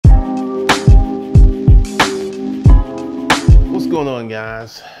going on,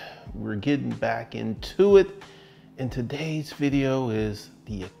 guys? We're getting back into it, and today's video is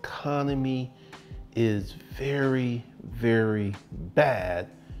the economy is very, very bad,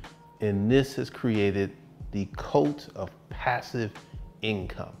 and this has created the cult of passive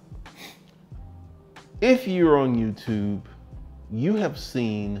income. If you're on YouTube, you have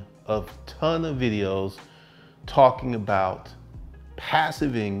seen a ton of videos talking about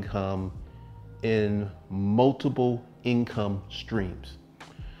passive income in multiple income streams.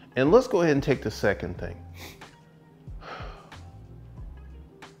 And let's go ahead and take the second thing.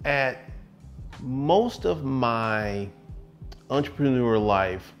 At most of my entrepreneur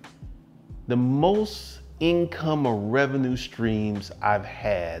life, the most income or revenue streams I've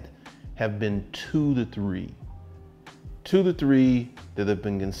had have been two to three that have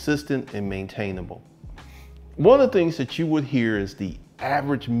been consistent and maintainable. One of the things that you would hear is the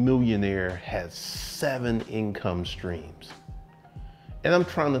average millionaire has 7 income streams. And I'm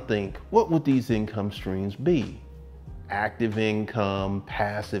trying to think, what would these income streams be? Active income,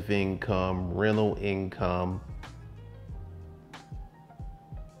 passive income, rental income,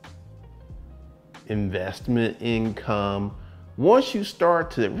 investment income. Once you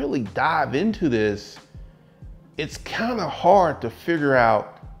start to really dive into this, it's kind of hard to figure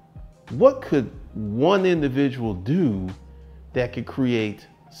out what could one individual do that could create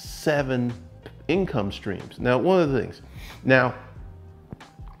 7 income streams. Now, one of the things,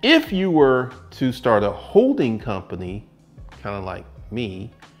 if you were to start a holding company, kind of like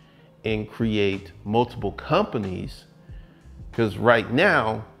me, and create multiple companies, because right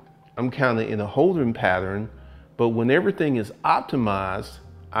now I'm kind of in a holding pattern, but when everything is optimized,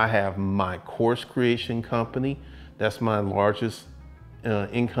 I have my course creation company. That's my largest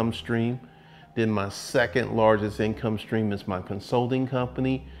income stream. Then my second largest income stream is my consulting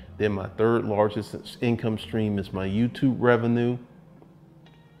company. Then my third largest income stream is my YouTube revenue.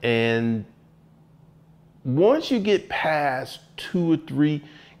 And once you get past 2 or 3,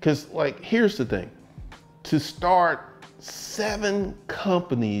 because here's the thing, to start 7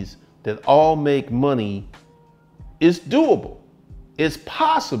 companies that all make money is doable. It's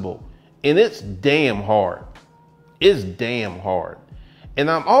possible, and it's damn hard. It's damn hard. And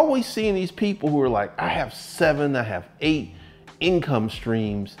I'm always seeing these people who are like, I have 7, I have 8 income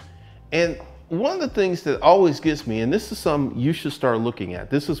streams. And one of the things that always gets me, and this is something you should start looking at,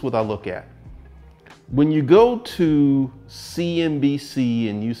 this is what I look at. When you go to CNBC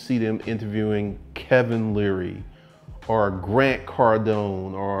and you see them interviewing Kevin Leary or Grant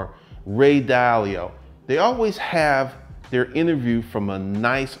Cardone or Ray Dalio, they always have their interview from a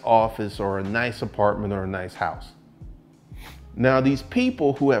nice office or a nice apartment or a nice house. Now, these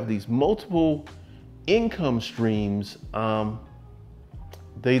people who have these multiple income streams,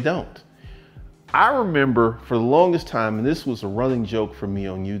 they don't. I remember for the longest time, and this was a running joke for me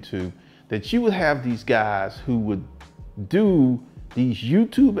on YouTube, that you would have these guys who would do these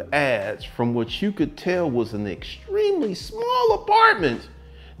YouTube ads from what you could tell was an extremely small apartment,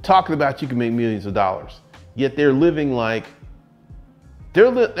 talking about you can make millions of dollars. Yet they're living like,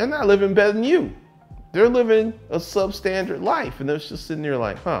 they're not living better than you. They're living a substandard life, and they're just sitting there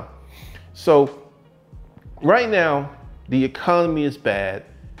like, huh. So right now, the economy is bad,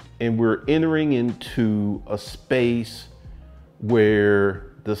 and we're entering into a space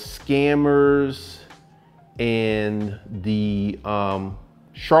where the scammers and the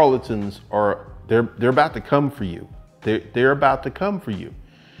charlatans they're about to come for you. They're about to come for you.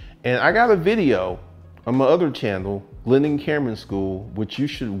 And I got a video on my other channel, Glendon Cameron School, which you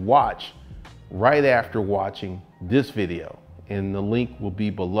should watch right after watching this video, and the link will be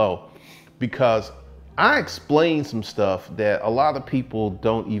below, because I explain some stuff that a lot of people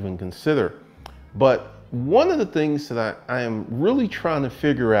don't even consider. But one of the things that I am really trying to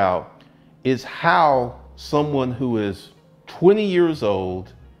figure out is how someone who is 20 years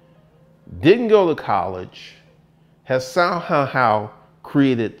old, didn't go to college, has somehow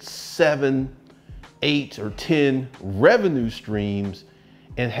created 7, 8, or 10 revenue streams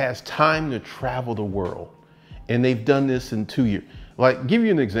and has time to travel the world. And they've done this in 2 years. Like, give you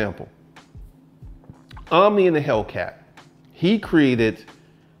an example. Omni and the Hellcat. He created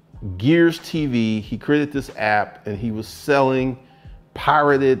Gears TV. He created this app, and he was selling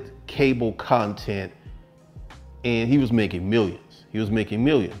pirated cable content, and he was making millions. He was making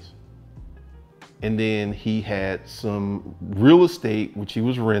millions. And then he had some real estate, which he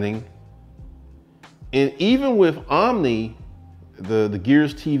was renting. And even with Omni, the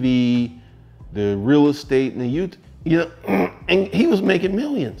Gears TV, the real estate, and the YouTube, and he was making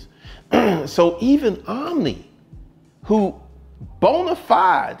millions. So even Omni, who bona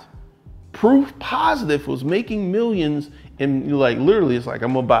fide, proof positive, was making millions And you like, literally, it's like,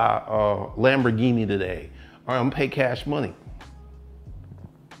 I'm gonna buy a Lamborghini today, or I'm gonna pay cash money.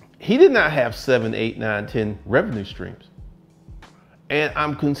 He did not have 7, 8, 9, 10 revenue streams. And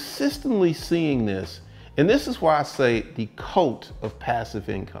I'm consistently seeing this. And this is why I say the cult of passive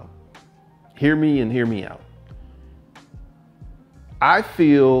income. Hear me and hear me out. I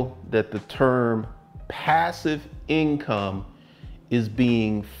feel that the term passive income is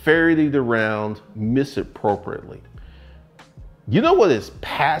being ferreted around misappropriately. You know what is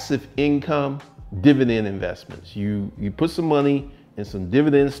passive income? Dividend investments. You put some money in some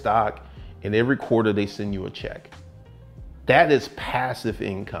dividend stock, and every quarter they send you a check. That is passive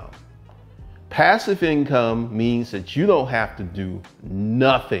income. Passive income means that you don't have to do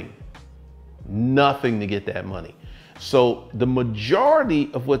nothing to get that money. So the majority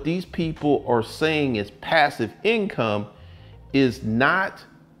of what these people are saying is passive income is not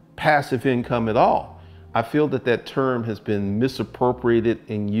passive income at all. I feel that that term has been misappropriated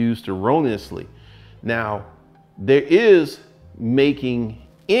and used erroneously. Now, there is making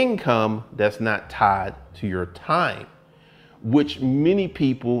income that's not tied to your time, which many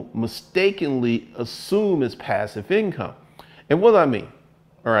people mistakenly assume is passive income. And what do I mean?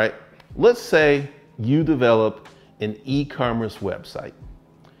 All right, let's say you develop an e-commerce website.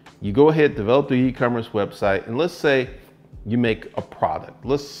 You go ahead, develop the e-commerce website, and let's say you make a product.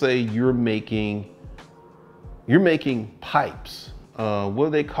 Let's say you're making pipes. What do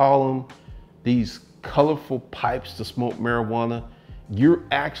they call them? These colorful pipes to smoke marijuana. You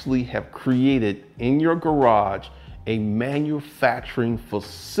actually have created in your garage a manufacturing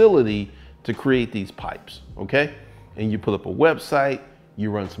facility to create these pipes, okay? And you put up a website, you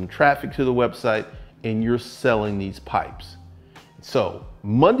run some traffic to the website, and you're selling these pipes. So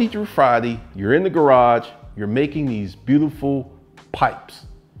Monday through Friday, you're in the garage, you're making these beautiful pipes.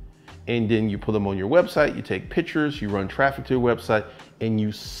 And then you put them on your website, you take pictures, you run traffic to your website, and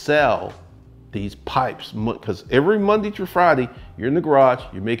you sell these pipes. Because every Monday through Friday, you're in the garage,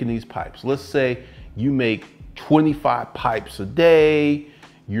 you're making these pipes. Let's say you make 25 pipes a day,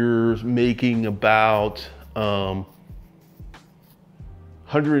 you're making about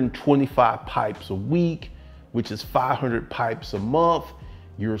 125 pipes a week, which is 500 pipes a month.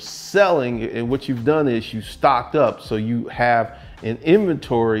 You're selling, and what you've done is you stocked up, so you have an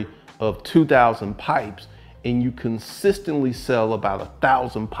inventory of 2,000 pipes, and you consistently sell about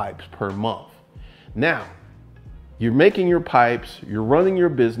 1,000 pipes per month. Now, you're making your pipes, you're running your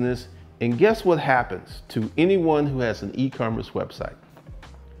business, and guess what happens to anyone who has an e-commerce website?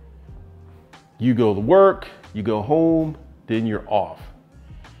 You go to work, you go home, then you're off.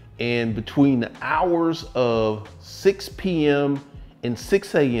 And between the hours of 6 p.m. and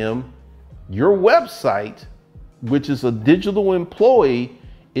 6 a.m., your website, which is a digital employee,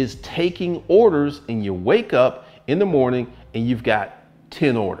 is taking orders, and you wake up in the morning and you've got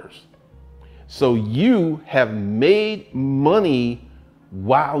 10 orders. So you have made money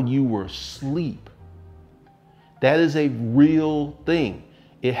while you were asleep. That is a real thing.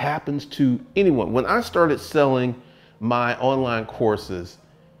 It happens to anyone. When I started selling my online courses,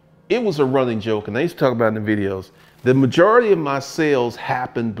 it was a running joke, and I used to talk about it in the videos. The majority of my sales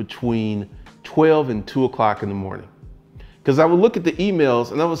happened between 12 and 2 o'clock in the morning. Because I would look at the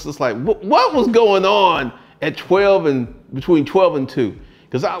emails and I was just like, what was going on at between 12 and 2?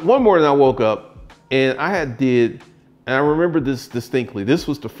 Because one morning I woke up and and I remember this distinctly. This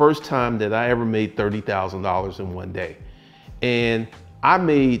was the first time that I ever made $30,000 in one day. And I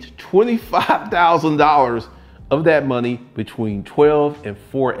made $25,000 of that money between 12 and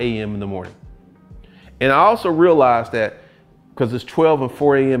 4 a.m. in the morning. And I also realized that because it's 12 and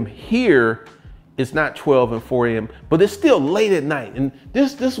 4 a.m. here, it's not 12 and 4 a.m., but it's still late at night. And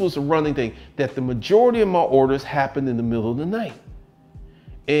this was a running thing, that the majority of my orders happened in the middle of the night.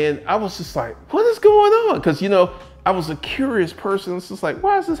 And I was just like, what is going on? Because, you know, I was a curious person. It's just like,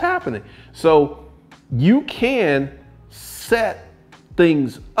 why is this happening? So you can set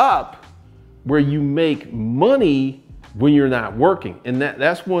things up where you make money when you're not working. And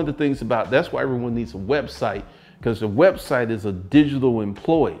that's one of the things that's why everyone needs a website, because the website is a digital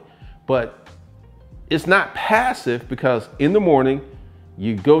employee. But it's not passive, because in the morning,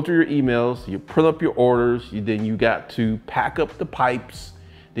 you go through your emails, you print up your orders, then you got to pack up the pipes,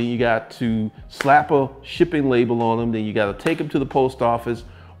 then you got to slap a shipping label on them, then you got to take them to the post office,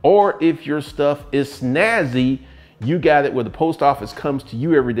 or if your stuff is snazzy, you got it where the post office comes to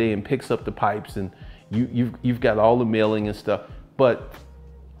you every day and picks up the pipes, and you've got all the mailing and stuff. But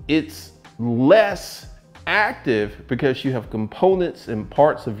it's less active because you have components and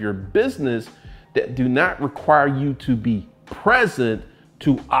parts of your business that do not require you to be present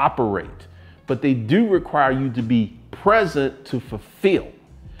to operate, but they do require you to be present to fulfill.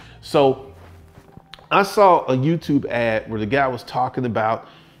 So I saw a YouTube ad where the guy was talking about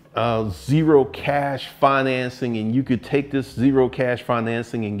zero cash financing, and you could take this zero cash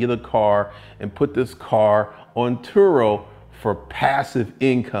financing and get a car and put this car on Turo for passive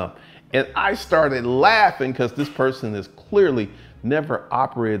income. And I started laughing because this person has clearly never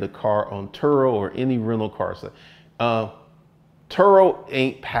operated a car on Turo or any rental car site. Turo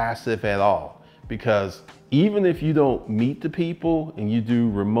ain't passive at all, because even if you don't meet the people and you do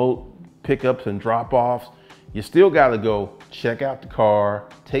remote pickups and drop-offs, you still got to go check out the car,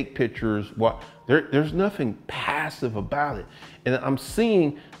 take pictures. There's nothing passive about it. And I'm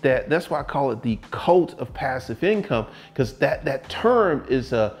seeing that. That's why I call it the cult of passive income, because that term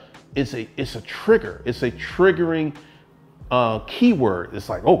is a trigger. It's a triggering keyword. It's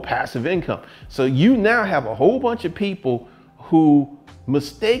like, oh, passive income. So you now have a whole bunch of people who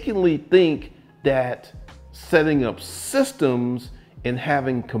mistakenly think that setting up systems and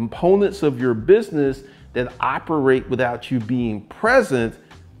having components of your business that operate without you being present,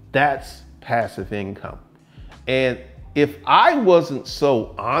 that's passive income. And if I wasn't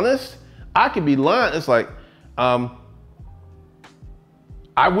so honest, I could be lying. It's like, I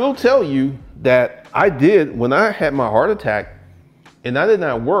will tell you that I did, when I had my heart attack and I did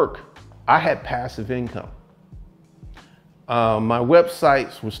not work, I had passive income. My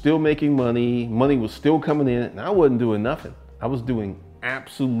websites were still making money. Money was still coming in, and I wasn't doing nothing. I was doing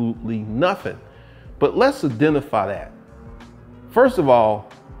absolutely nothing. But let's identify that. First of all,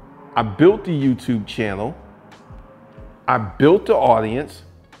 I built the YouTube channel. I built the audience.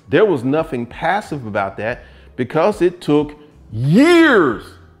 There was nothing passive about that, because it took years.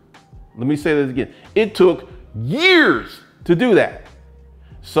 Let me say this again. It took years to do that.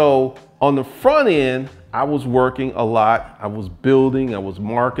 So on the front end, I was working a lot. I was building, I was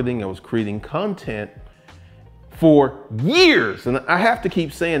marketing, I was creating content for years. And I have to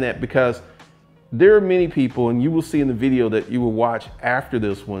keep saying that, because there are many people, and you will see in the video that you will watch after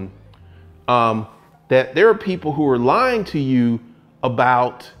this one, that there are people who are lying to you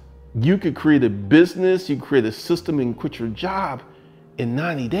about you could create a business, you create a system and quit your job in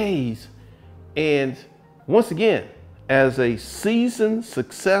 90 days. And once again, as a seasoned,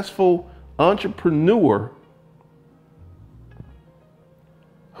 successful entrepreneur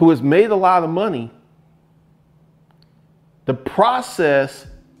who has made a lot of money, the process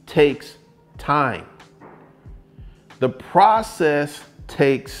takes time. The process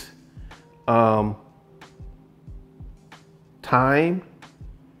takes time,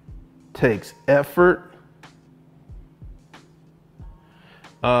 takes effort,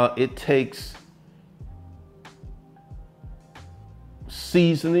 it takes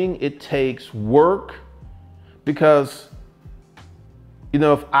seasoning, it takes work. Because, you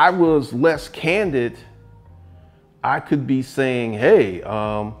know, if I was less candid, I could be saying, hey,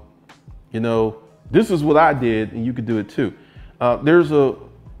 you know, this is what I did and you could do it too. There's a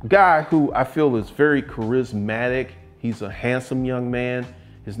guy who I feel is very charismatic. He's a handsome young man.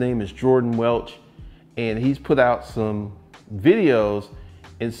 His name is Jordan Welch, and he's put out some videos.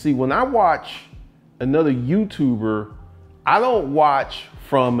 And see, when I watch another YouTuber, I don't watch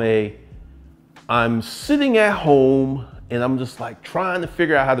from I'm sitting at home and I'm just like trying to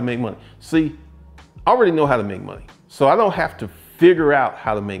figure out how to make money. See, I already know how to make money. So I don't have to figure out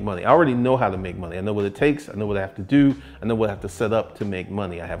how to make money. I already know how to make money. I know what it takes. I know what I have to do. I know what I have to set up to make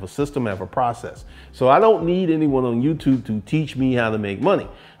money. I have a system, I have a process. So I don't need anyone on YouTube to teach me how to make money.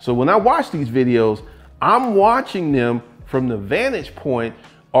 So when I watch these videos, I'm watching them from the vantage point,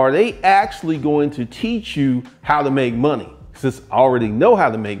 are they actually going to teach you how to make money? Since I already know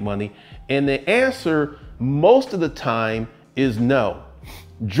how to make money. And the answer most of the time is no.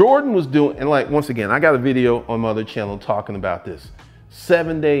 Jordan was doing, and like, once again, I got a video on my other channel talking about this.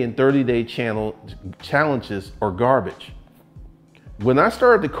 7-day and 30-day challenges are garbage. When I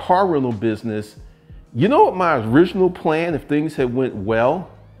started the car rental business, you know what my original plan, if things had went well?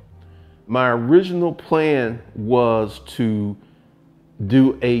 My original plan was to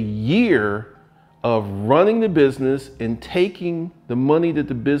do a year of running the business and taking the money that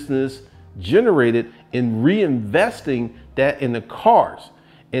the business generated and reinvesting that in the cars,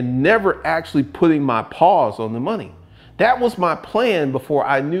 and never actually putting my paws on the money. That was my plan before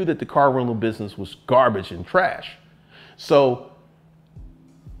I knew that the car rental business was garbage and trash. So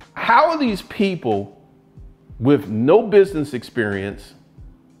how are these people with no business experience,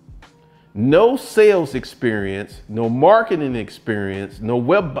 no sales experience, no marketing experience, no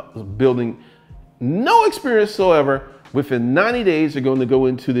web building, no experience whatsoever, within 90 days are going to go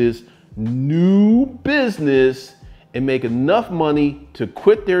into this new business and make enough money to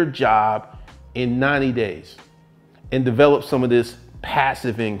quit their job in 90 days. and develop some of this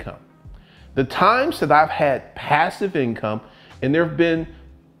passive income. The times that I've had passive income, and there have been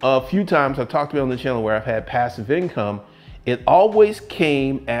a few times I've talked about on the channel where I've had passive income, it always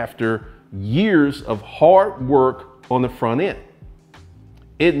came after years of hard work on the front end.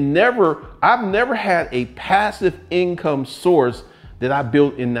 I've never had a passive income source that I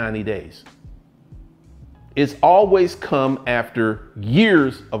built in 90 days. It's always come after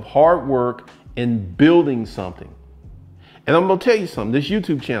years of hard work and building something. And I'm gonna tell you something, this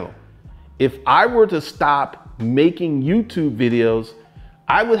YouTube channel, if I were to stop making YouTube videos,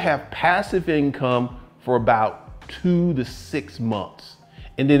 I would have passive income for about 2 to 6 months.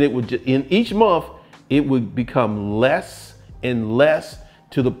 And then it would, in each month, it would become less and less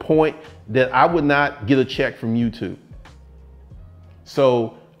to the point that I would not get a check from YouTube.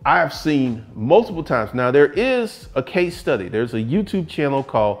 So I've seen multiple times. Now there is a case study. There's a YouTube channel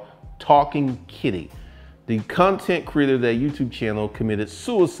called Talking Kitty. The content creator of that YouTube channel committed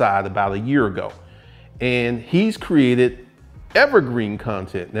suicide about a year ago. And he's created evergreen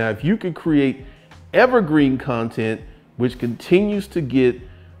content. Now, if you could create evergreen content, which continues to get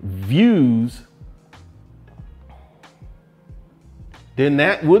views, then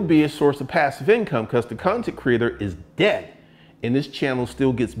that would be a source of passive income because the content creator is dead. And this channel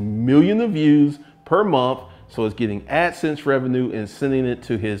still gets millions of views per month. So it's getting AdSense revenue and sending it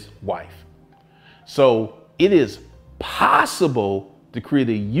to his wife. So it is possible to create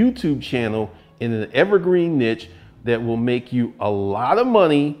a YouTube channel in an evergreen niche that will make you a lot of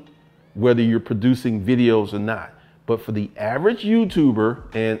money, whether you're producing videos or not. But for the average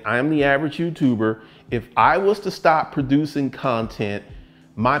YouTuber, and I'm the average YouTuber, if I was to stop producing content,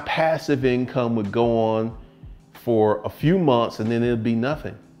 my passive income would go on for a few months and then it'd be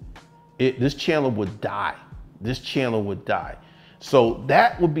nothing. This channel would die. This channel would die. So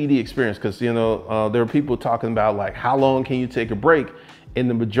that would be the experience, because there are people talking about like, how long can you take a break? And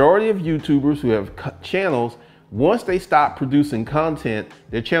the majority of YouTubers who have channels, once they stop producing content,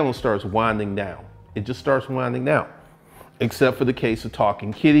 their channel starts winding down. It just starts winding down, except for the case of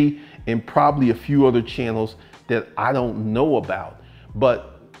Talking Kitty and probably a few other channels that I don't know about.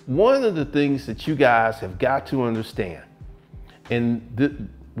 But one of the things that you guys have got to understand, and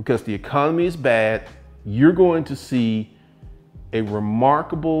because the economy is bad, you're going to see a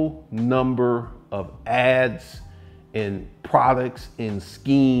remarkable number of ads and products and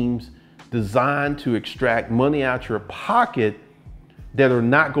schemes designed to extract money out your pocket that are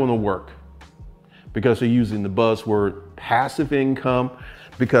not going to work because they're using the buzzword passive income.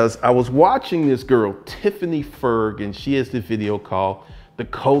 Because I was watching this girl, Tiffany Ferg, and she has this video called The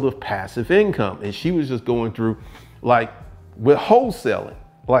Code of Passive Income. And she was just going through, like, with wholesaling.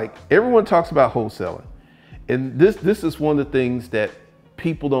 Like, everyone talks about wholesaling. And this is one of the things that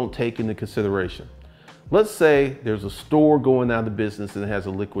people don't take into consideration. Let's say there's a store going out of business and it has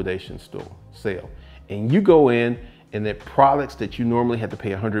a liquidation sale. And you go in and the products that you normally had to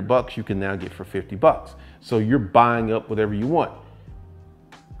pay $100, you can now get for $50. So you're buying up whatever you want.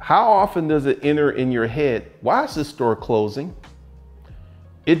 How often does it enter in your head, why is this store closing?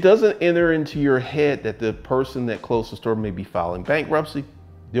 It doesn't enter into your head that the person that closed the store may be filing bankruptcy.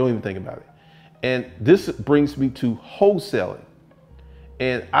 They don't even think about it. And this brings me to wholesaling.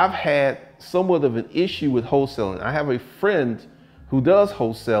 And I've had somewhat of an issue with wholesaling. I have a friend who does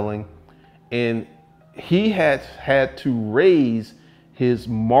wholesaling, and he had to raise his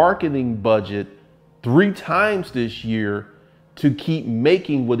marketing budget 3 times this year to keep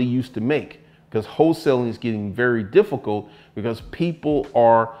making what he used to make, because wholesaling is getting very difficult because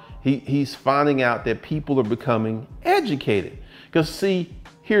he's finding out that people are becoming educated. Because see,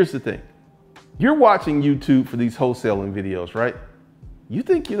 here's the thing. You're watching YouTube for these wholesaling videos, right? You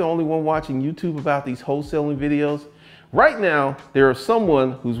think you're the only one watching YouTube about these wholesaling videos? Right now, there is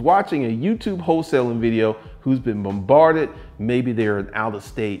someone who's watching a YouTube wholesaling video who's been bombarded. Maybe they're an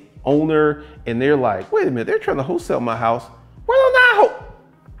out-of-state owner and they're like, wait a minute, they're trying to wholesale my house. Why don't I?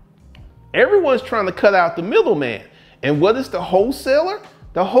 Everyone's trying to cut out the middleman. And what is the wholesaler?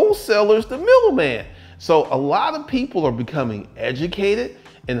 The wholesaler is the middleman. So a lot of people are becoming educated,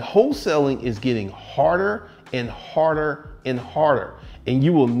 and wholesaling is getting harder and harder and harder. And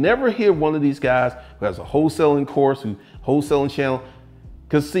you will never hear one of these guys who has a wholesaling course, wholesaling channel,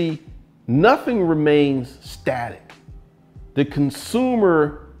 because see, nothing remains static. The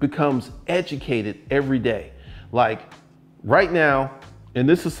consumer becomes educated every day. Like right now, and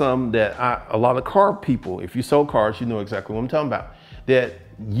this is something that a lot of car people, if you sell cars, you know exactly what I'm talking about, that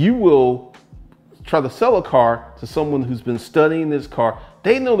you will try to sell a car to someone who's been studying this car.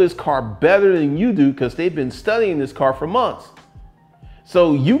 They know this car better than you do because they've been studying this car for months.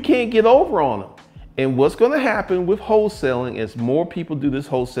 So you can't get over on them. And what's going to happen with wholesaling as more people do this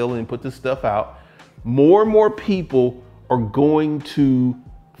wholesaling and put this stuff out, more and more people are going to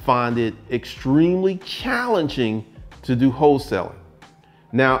find it extremely challenging to do wholesaling.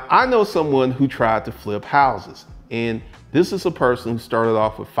 Now, I know someone who tried to flip houses, and this is a person who started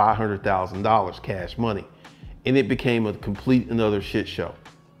off with $500,000 cash money, and it became a complete another shit show.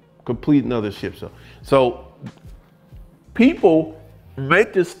 Complete another shit show. So people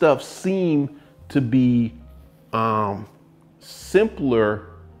make this stuff seem to be simpler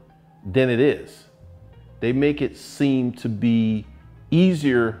than it is. They make it seem to be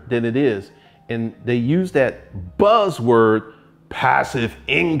easier than it is. And they use that buzzword, passive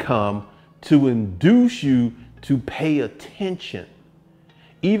income, to induce you to pay attention.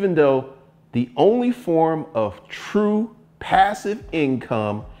 Even though the only form of true passive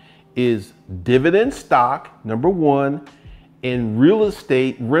income is dividend stock, number one, and real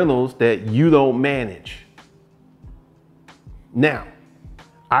estate rentals that you don't manage. Now,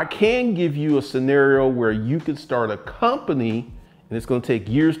 I can give you a scenario where you could start a company, and it's going to take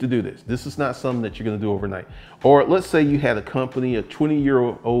years to do this. This is not something that you're going to do overnight. Or let's say you had a company, a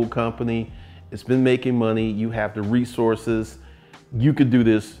 20-year-old company, it's been making money, you have the resources, you could do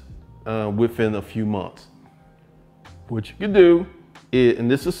this within a few months. What you could do, and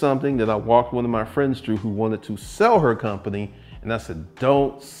this is something that I walked one of my friends through who wanted to sell her company, and I said,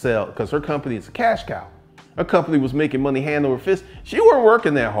 don't sell, because her company is a cash cow. Her company was making money hand over fist. She wasn't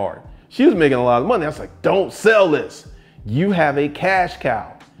working that hard. She was making a lot of money. I was like, don't sell this. You have a cash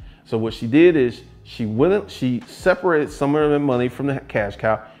cow. So what she did is she separated some of the money from the cash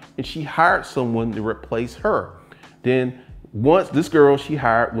cow, and she hired someone to replace her. Then once this girl she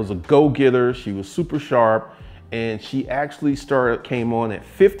hired was a go-getter, she was super sharp, and she actually came on at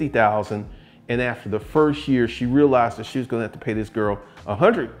 $50,000. And after the first year, she realized that she was going to have to pay this girl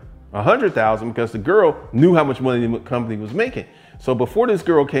 $100,000 because the girl knew how much money the company was making. So before this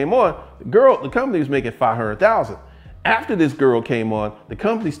girl came on, the company was making $500,000. After this girl came on, the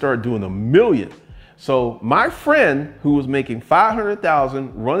company started doing $1 million. So my friend who was making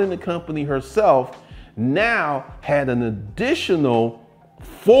 $500,000 running the company herself now had an additional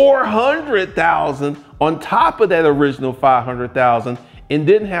 $400,000 on top of that original $500,000 and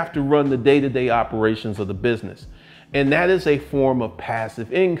didn't have to run the day-to-day operations of the business. And that is a form of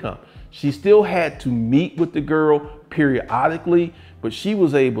passive income. She still had to meet with the girl periodically, but she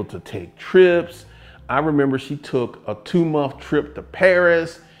was able to take trips. I remember she took a 2-month trip to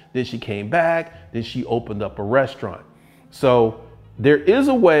Paris, then she came back, then she opened up a restaurant. So there is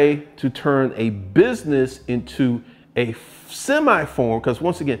a way to turn a business into a semi-form, because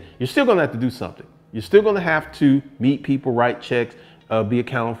once again, you're still gonna have to do something. You're still gonna have to meet people, write checks, be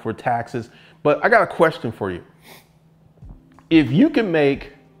accountable for taxes. But I got a question for you. If you can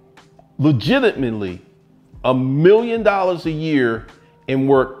make legitimately $1 million a year and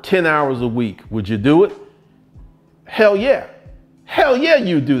work 10 hours a week, would you do it? Hell yeah. Hell yeah,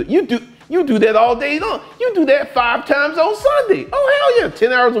 you do it. You do that all day long. You do that 5 times on Sunday. Oh, hell yeah,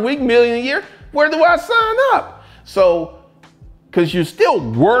 10 hours a week, $1 million a year. Where do I sign up? So, because you're still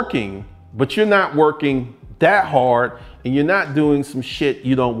working, but you're not working that hard and you're not doing some shit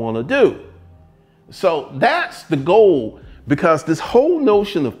you don't want to do. So that's the goal, because this whole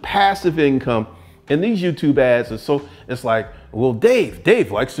notion of passive income and these YouTube ads are so, it's like, well,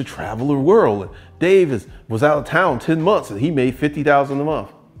 Dave likes to travel the world. And Dave was out of town 10 months and he made $50,000 a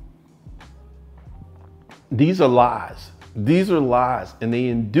month. These are lies. These are lies, and they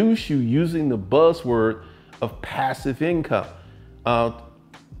induce you using the buzzword of passive income.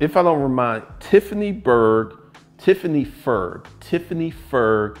 If I don't remind, Tiffany Ferg,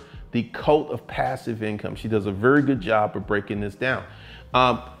 The Cult of Passive Income. She does a very good job of breaking this down.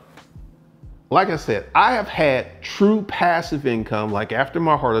 Like I said, I have had true passive income. Like after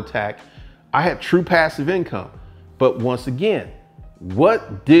my heart attack, I had true passive income. But once again,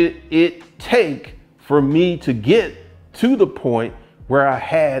 what did it take for me to get to the point where I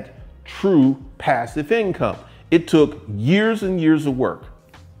had true passive income? It took years and years of work.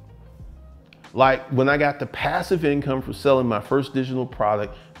 Like when I got the passive income for selling my first digital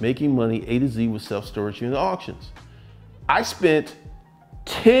product, making money A to Z with self-storage unit auctions. I spent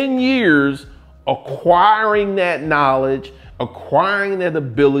 10 years acquiring that knowledge, acquiring that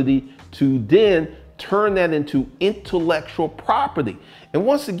ability to then turn that into intellectual property. And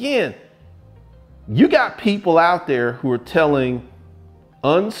once again, you got people out there who are telling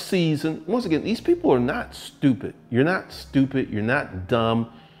unseasoned, once again, these people are not stupid. You're not stupid, you're not dumb.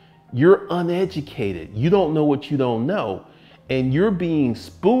 You're uneducated. You don't know what you don't know. And you're being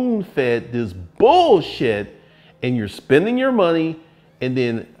spoon-fed this bullshit, and you're spending your money and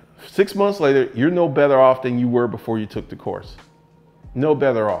then 6 months later, you're no better off than you were before you took the course. No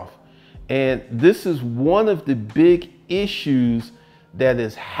better off. And this is one of the big issues that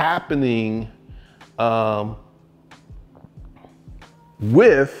is happening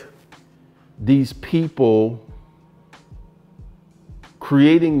with these people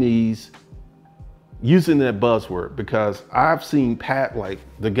creating these, using that buzzword, because I've seen Pat, like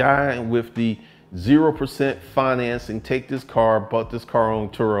the guy with the 0% financing, take this car, bought this car on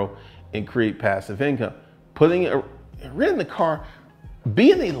Turo and create passive income. Renting the car,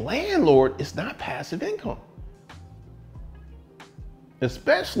 being a landlord is not passive income.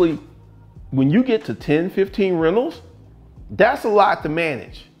 Especially when you get to 10, 15 rentals, that's a lot to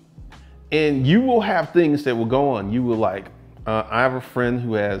manage. And you will have things that will go on. You will like, I have a friend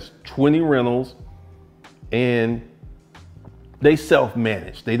who has 20 rentals and they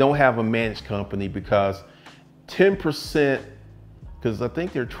self-manage. They don't have a managed company because 10%, because I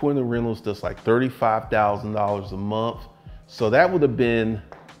think their 20 rentals does like $35,000 a month. So that would have been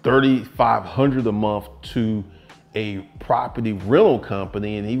 $3,500 a month to a property rental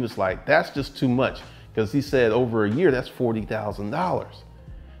company. And he was like, that's just too much. Because he said over a year, that's $40,000.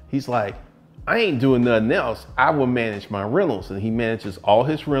 He's like, I ain't doing nothing else. I will manage my rentals. And he manages all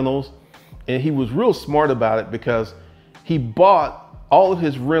his rentals. And he was real smart about it because he bought all of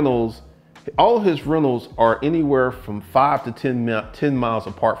his rentals. All of his rentals are anywhere from 5 to 10 miles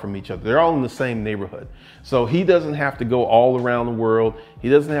apart from each other. They're all in the same neighborhood. So he doesn't have to go all around the world. He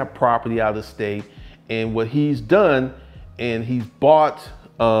doesn't have property out of state. And what he's done, and he's bought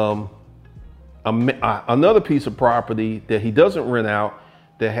another piece of property that he doesn't rent out,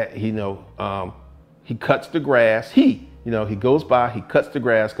 that he cuts the grass. He goes by, he cuts the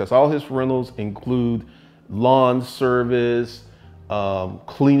grass, because all his rentals include lawn service,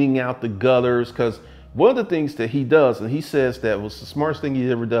 cleaning out the gutters. Because one of the things that he does, and he says that was the smartest thing he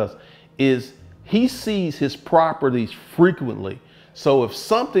ever does, is he sees his properties frequently. So if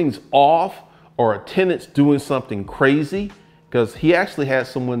something's off or a tenant's doing something crazy, because he actually had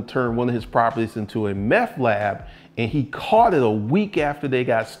someone turn one of his properties into a meth lab, and he caught it a week after they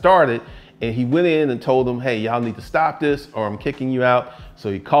got started. And he went in and told them, hey, y'all need to stop this or I'm kicking you out.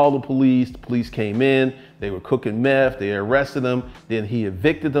 So he called the police came in, they were cooking meth, they arrested them. Then he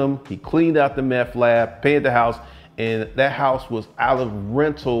evicted them, he cleaned out the meth lab, paid the house, and that house was out of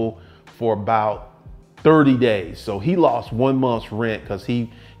rental for about 30 days. So he lost 1 month's rent because he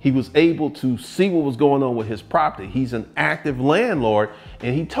was able to see what was going on with his property. He's an active landlord.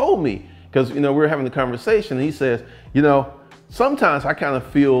 And he told me, because we were having the conversation, and he says, sometimes I kind of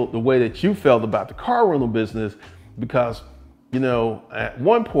feel the way that you felt about the car rental business, because, at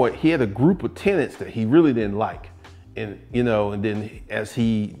one point he had a group of tenants that he really didn't like. And, and then as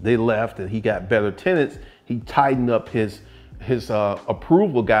they left and he got better tenants, he tightened up his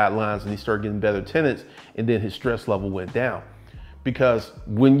approval guidelines and he started getting better tenants. And then his stress level went down. Because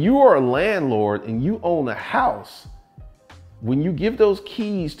when you are a landlord and you own a house, when you give those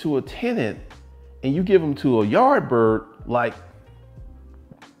keys to a tenant and you give them to a yard bird, like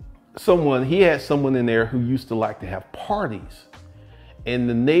he had someone in there who used to like to have parties, and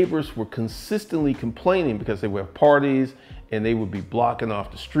the neighbors were consistently complaining because they would have parties and they would be blocking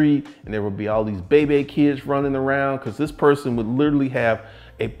off the street and there would be all these baby kids running around, because this person would literally have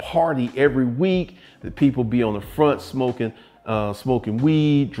a party every week. The people be on the front smoking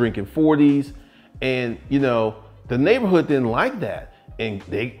weed, drinking 40s, and the neighborhood didn't like that. And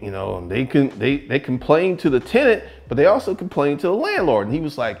they complained to the tenant, but they also complained to the landlord. And he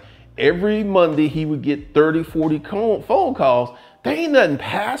was like, every Monday he would get 30, 40 phone calls. There ain't nothing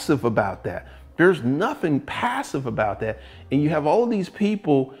passive about that. There's nothing passive about that. And you have all of these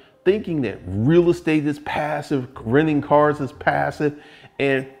people thinking that real estate is passive, renting cars is passive,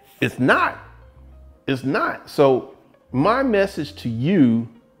 and it's not. It's not. So my message to you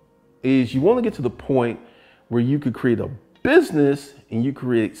is, you want to get to the point where you could create a business and you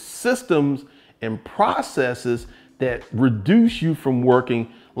create systems and processes that reduce you from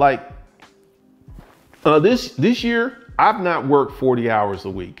working. Like this year, I've not worked 40 hours a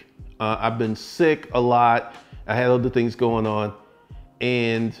week. I've been sick a lot. I had other things going on.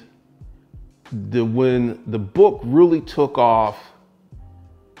 And when the book really took off,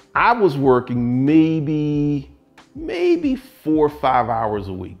 I was working maybe 4 or 5 hours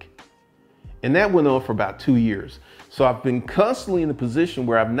a week. And that went on for about 2 years. So I've been constantly in a position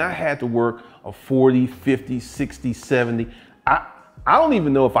where I've not had to work a 40, 50, 60, 70. I don't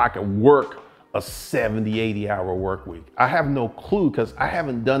even know if I could work a 70, 80 hour work week. I have no clue, because I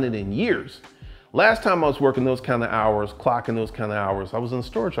haven't done it in years. Last time I was working those kind of hours, clocking those kind of hours, I was in the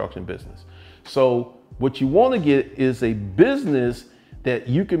storage auction business. So what you want to get is a business that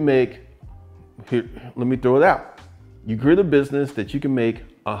you can make, here, let me throw it out. You create a business that you can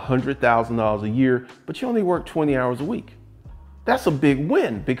make $100,000 a year, but you only work 20 hours a week. That's a big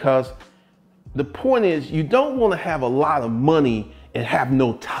win, because the point is you don't want to have a lot of money and have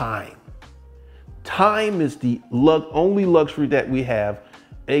no time. Time is the only luxury that we have,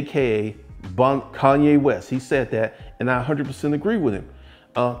 AKA Kanye West. He said that, and I 100% agree with him.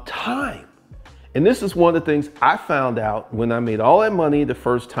 Time. And this is one of the things I found out when I made all that money the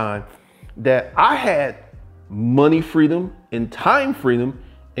first time, that I had money freedom and time freedom,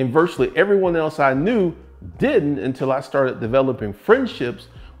 and virtually everyone else I knew didn't, until I started developing friendships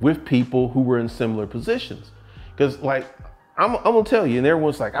with people who were in similar positions. Because like, I'm gonna tell you, and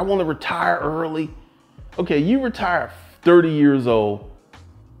everyone's like, I want to retire early. Okay, you retire 30 years old,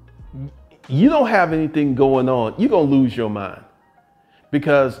 you don't have anything going on, you're gonna lose your mind.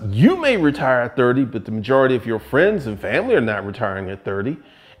 Because you may retire at 30, but the majority of your friends and family are not retiring at 30.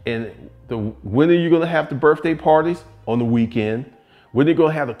 And when are you gonna have the birthday parties? On the weekend. When are you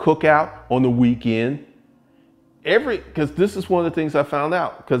gonna have the cookout? On the weekend. Because this is one of the things I found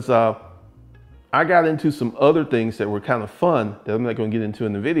out, because I got into some other things that were kind of fun that I'm not going to get into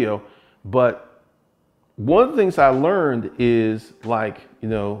in the video. But one of the things I learned is, like, you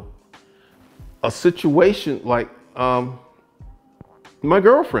know, a situation like my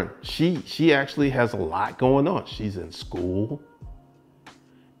girlfriend, she actually has a lot going on. She's in school,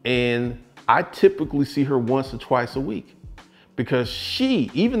 and I typically see her once or twice a week, because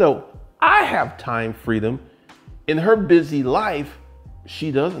even though I have time freedom, in her busy life,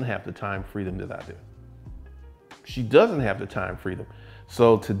 she doesn't have the time freedom that I do. She doesn't have the time freedom.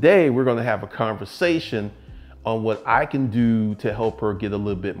 So today we're going to have a conversation on what I can do to help her get a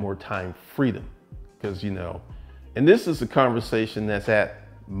little bit more time freedom. Because, you know, and this is a conversation that's at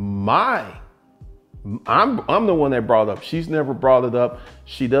I'm the one that brought it up. She's never brought it up.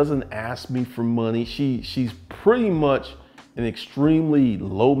 She doesn't ask me for money. She's pretty much an extremely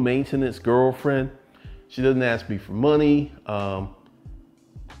low maintenance girlfriend. She doesn't ask me for money.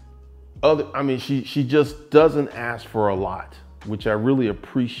 She just doesn't ask for a lot, which I really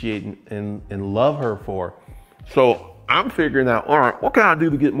appreciate and love her for. So I'm figuring out, all right, what can I do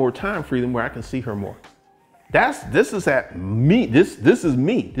to get more time freedom where I can see her more? This is me.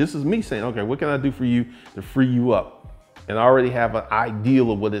 This is me saying, okay, what can I do for you to free you up? And I already have an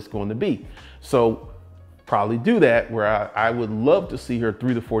ideal of what it's going to be. So probably do that where I would love to see her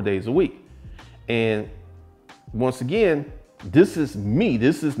 3 to 4 days a week. And once again, this is me.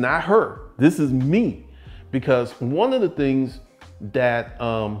 This is not her. This is me. Because one of the things that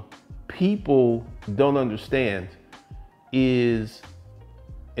people don't understand is,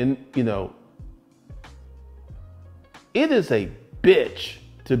 and you know, it is a bitch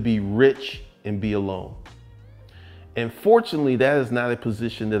to be rich and be alone. And fortunately, that is not a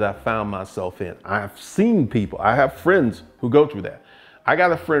position that I found myself in. I've seen people, I have friends who go through that. I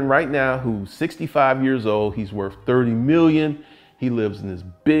got a friend right now who's 65 years old. He's worth 30 million. He lives in this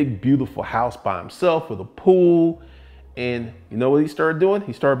big, beautiful house by himself with a pool. And you know what he started doing?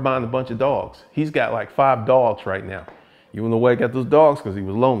 He started buying a bunch of dogs. He's got like 5 dogs right now. You wanna know why he got those dogs? Because he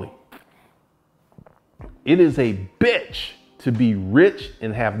was lonely. It is a bitch to be rich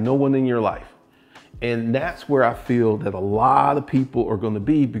and have no one in your life. And that's where I feel that a lot of people are gonna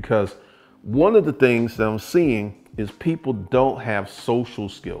be, because one of the things that I'm seeing is people don't have social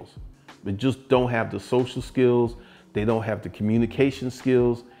skills. They just don't have the social skills. They don't have the communication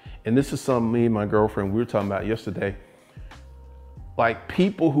skills. And this is something me and my girlfriend, we were talking about yesterday. Like,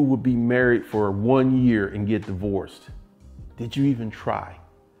 people who would be married for 1 year and get divorced. Did you even try?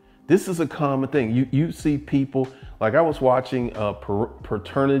 This is a common thing. You see people, like I was watching a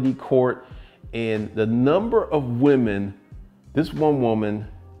paternity court, and the number of women, this one woman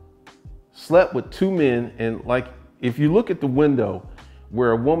slept with 2 men, and like, if you look at the window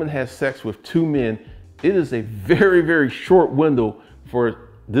where a woman has sex with 2 men, it is a very, very short window for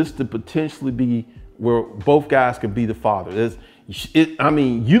this to potentially be where both guys could be the father.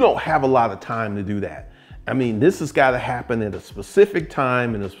 You don't have a lot of time to do that. I mean, this has got to happen at a specific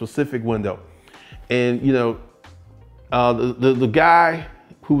time in a specific window. And, you know, the guy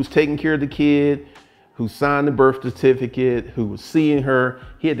who was taking care of the kid, who signed the birth certificate, who was seeing her,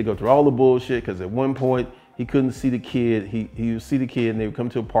 he had to go through all the bullshit, because at one point he couldn't see the kid. He would see the kid and they would come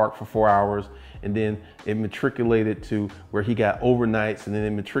to a park for 4 hours, and then it matriculated to where he got overnights, and then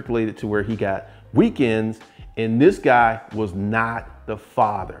it matriculated to where he got weekends. And this guy was not the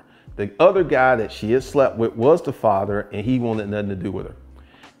father. The other guy that she had slept with was the father, and he wanted nothing to do with her.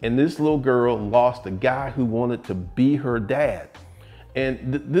 And this little girl lost a guy who wanted to be her dad.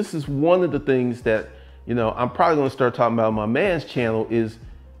 And this is one of the things that you know, I'm probably going to start talking about on my man's channel is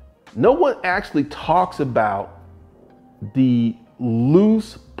no one actually talks about the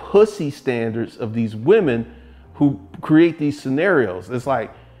loose pussy standards of these women who create these scenarios. It's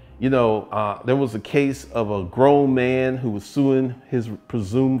like, you know, there was a case of a grown man who was suing his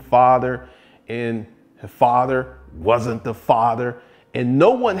presumed father, and his father wasn't the father, and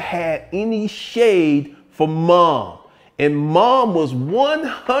no one had any shade for mom. And mom was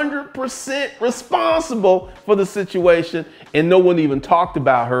 100% responsible for the situation, and no one even talked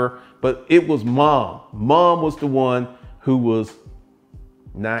about her, but it was mom. Mom was the one who was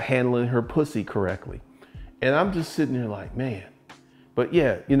not handling her pussy correctly. And I'm just sitting there like, man. But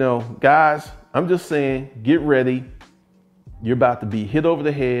yeah, you know, guys, I'm just saying, get ready. You're about to be hit over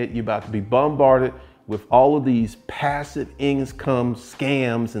the head. You're about to be bombarded with all of these passive income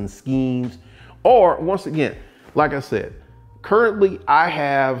scams and schemes. Or once again, like I said, currently I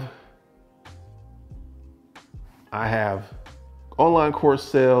have online course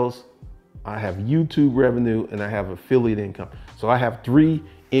sales, I have YouTube revenue, and I have affiliate income. So I have 3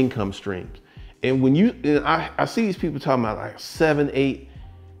 income streams. And when I see these people talking about like 7, 8.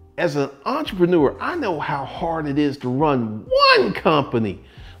 As an entrepreneur, I know how hard it is to run one company,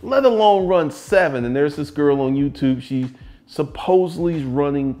 let alone run 7. And there's this girl on YouTube, she supposedly is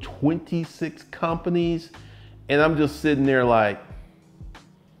running 26 companies. And I'm just sitting there like,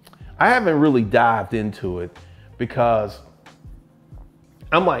 I haven't really dived into it because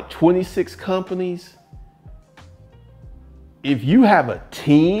I'm like 26 companies. If you have a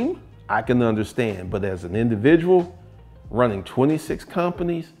team, I can understand, but as an individual running 26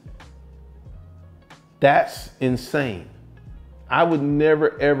 companies, that's insane. I would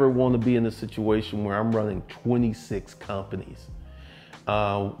never, ever want to be in a situation where I'm running 26 companies.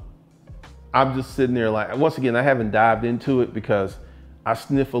 I'm just sitting there like, once again, I haven't dived into it because I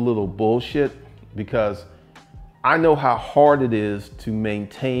sniff a little bullshit, because I know how hard it is to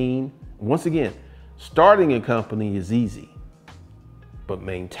maintain. Once again, starting a company is easy, but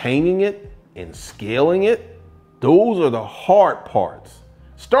maintaining it and scaling it, those are the hard parts.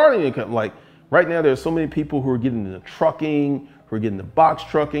 Starting a company, like right now, there's so many people who are getting into trucking, who are getting into box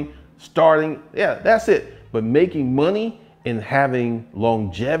trucking, starting, yeah, that's it. But making money and having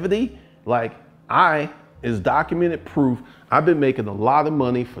longevity, like is documented proof. I've been making a lot of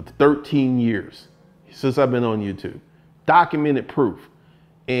money for 13 years since I've been on YouTube. Documented proof.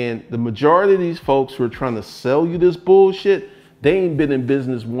 And the majority of these folks who are trying to sell you this bullshit, they ain't been in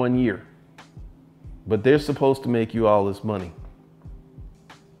business 1 year, but they're supposed to make you all this money.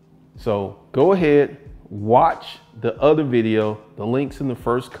 So go ahead, watch the other video, the link's in the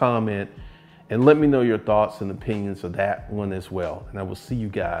first comment, and let me know your thoughts and opinions of that one as well. And I will see you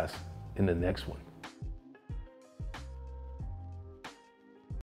guys in the next one.